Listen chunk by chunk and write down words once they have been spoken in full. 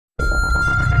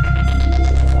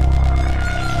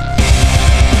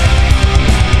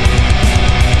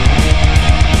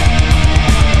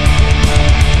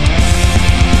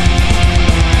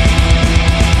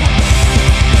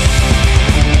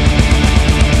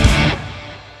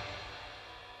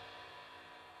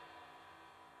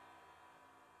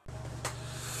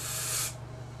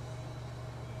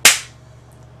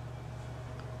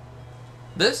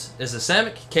This is the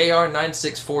Samick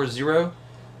KR9640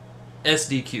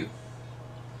 SDQ.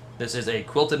 This is a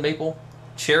quilted maple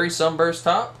cherry sunburst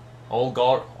top, all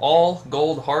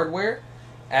gold hardware,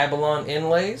 Abalone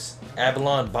inlays,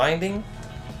 Abalone binding.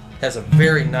 Has a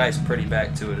very nice pretty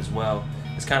back to it as well.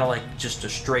 It's kind of like just a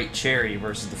straight cherry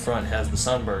versus the front has the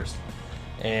sunburst.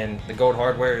 And the gold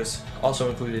hardware is also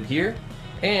included here.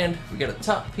 And we got a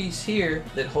top piece here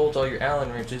that holds all your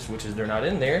Allen wrenches, which is they're not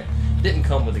in there. Didn't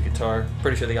come with the guitar.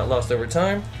 Pretty sure they got lost over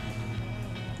time.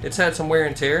 It's had some wear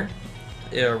and tear.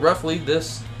 Roughly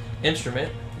this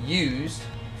instrument used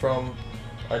from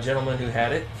a gentleman who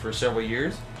had it for several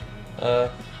years.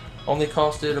 Only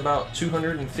costed about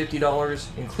 $250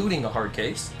 including a hard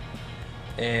case.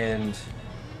 And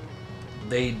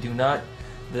they do not,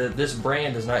 this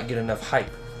brand does not get enough hype.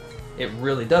 It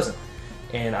really doesn't.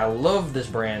 And I love this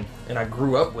brand, and I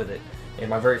grew up with it. And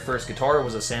my very first guitar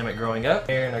was a Samick growing up,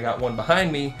 and I got one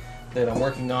behind me that I'm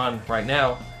working on right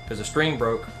now because the string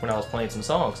broke when I was playing some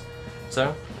songs.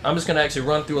 So I'm just going to actually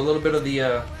run through a little bit of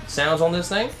the sounds on this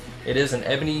thing. It is an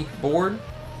ebony board,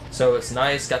 so it's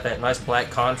nice, got that nice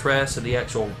black contrast to the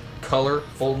actual color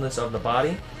fullness of the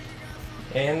body.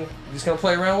 And I'm just going to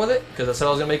play around with it because I said I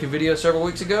was going to make a video several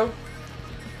weeks ago.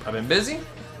 I've been busy,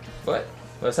 but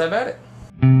let's have at it.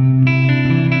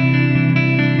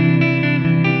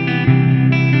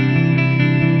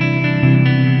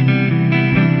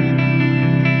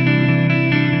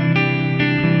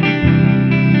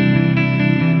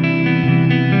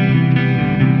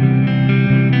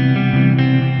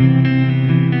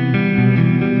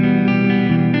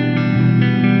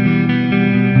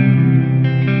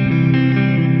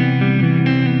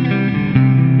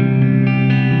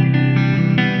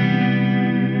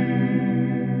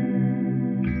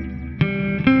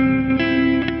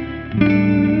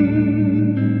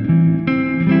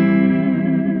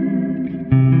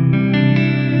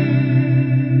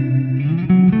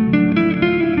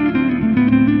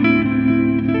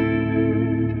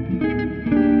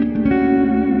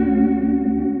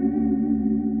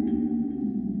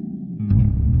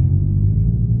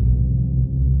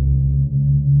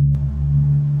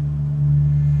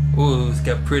 Ooh, it's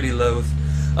got pretty low.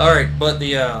 Alright, but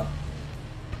the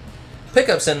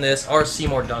pickups in this are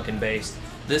Seymour Duncan based.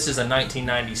 This is a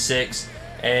 1996,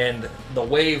 and the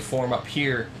waveform up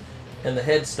here in the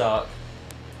headstock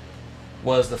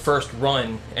was the first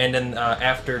run, and then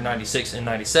after 96 and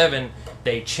 97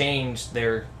 they changed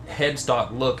their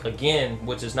headstock look again,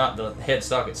 which is not the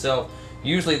headstock itself.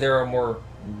 Usually there are more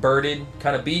birded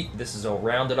kind of beak. This is a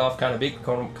rounded off kind of beak,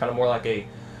 kind of more like a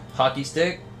hockey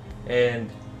stick.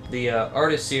 And the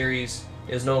Artist series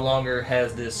is no longer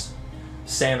has this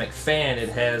Samick fan. It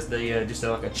has the just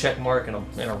like a check mark and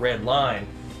a red line,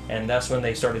 and that's when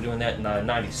they started doing that in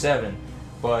 '97.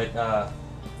 But the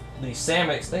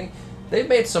Samicks, they've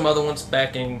made some other ones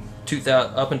back in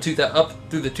 2000, up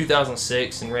through the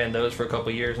 2006, and ran those for a couple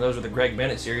of years. And those are the Greg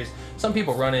Bennett series. Some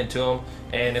people run into them,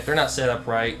 and if they're not set up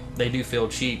right, they do feel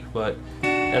cheap. But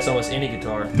that's almost any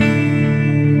guitar.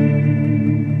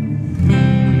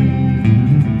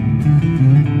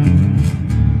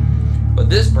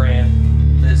 This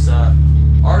brand, this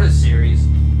Artist series,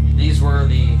 these were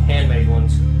the handmade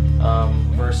ones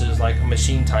versus like a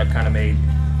machine type kind of made.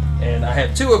 And I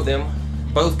have two of them,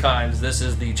 both kinds. This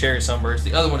is the Cherry Sunburst.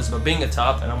 The other one is Bubinga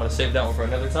top, and I'm going to save that one for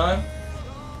another time.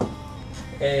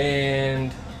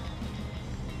 And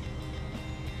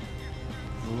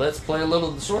let's play a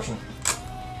little distortion.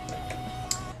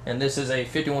 And this is a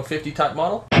 5150 type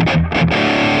model.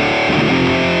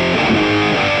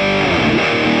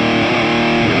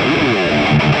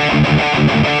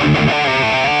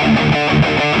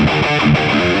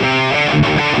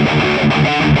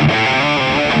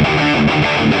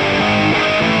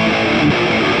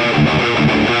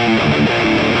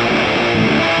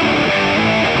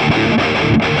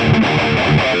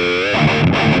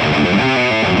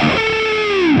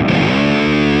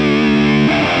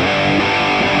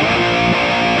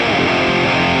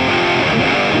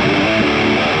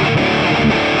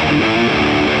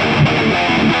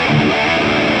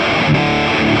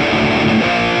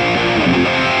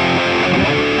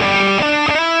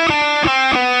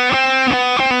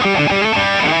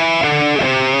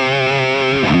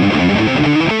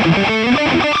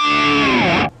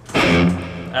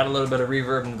 Add a little bit of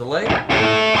reverb and delay.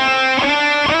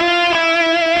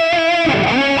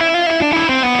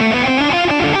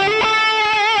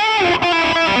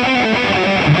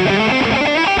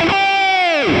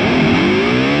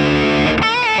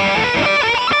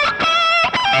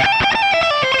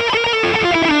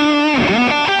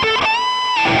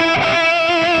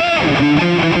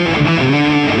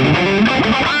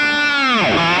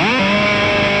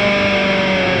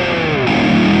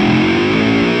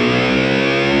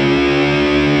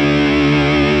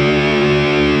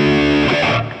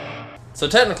 So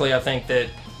technically, I think that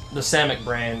the Samick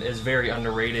brand is very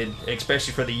underrated,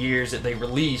 especially for the years that they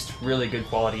released really good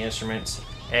quality instruments,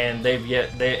 and they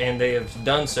have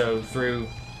done so through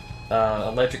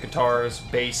electric guitars,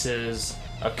 basses,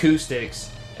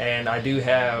 acoustics, and I do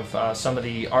have some of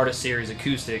the Artist Series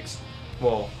acoustics.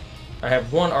 Well, I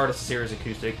have one Artist Series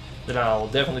acoustic that I'll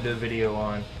definitely do a video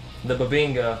on, the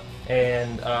Bubinga,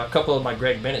 and a couple of my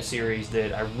Greg Bennett series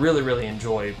that I really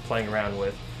enjoy playing around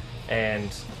with.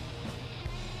 And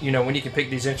you know, when you can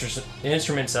pick these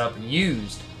instruments up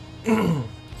used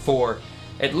for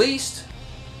at least,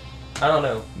 I don't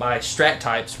know, my Strat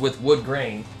types with wood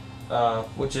grain,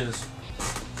 which is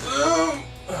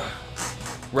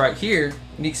right here.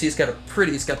 And you can see it's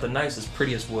got the nicest,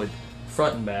 prettiest wood,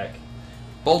 front and back,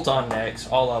 bolt-on necks,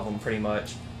 all of them pretty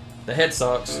much. The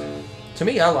headstocks, to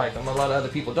me, I like them. A lot of other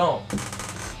people don't.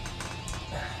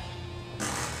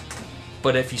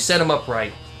 But if you set them up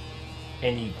right,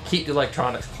 and you keep the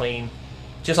electronics clean,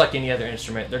 just like any other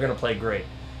instrument, they're going to play great.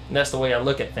 And that's the way I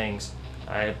look at things.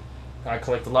 I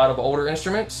collect a lot of older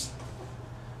instruments,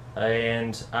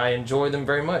 and I enjoy them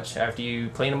very much. After you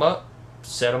clean them up,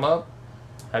 set them up,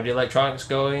 have the electronics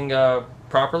going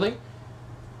properly,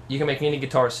 you can make any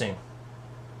guitar sing.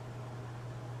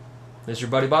 This is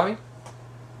your buddy Bobby.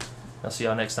 I'll see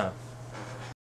y'all next time.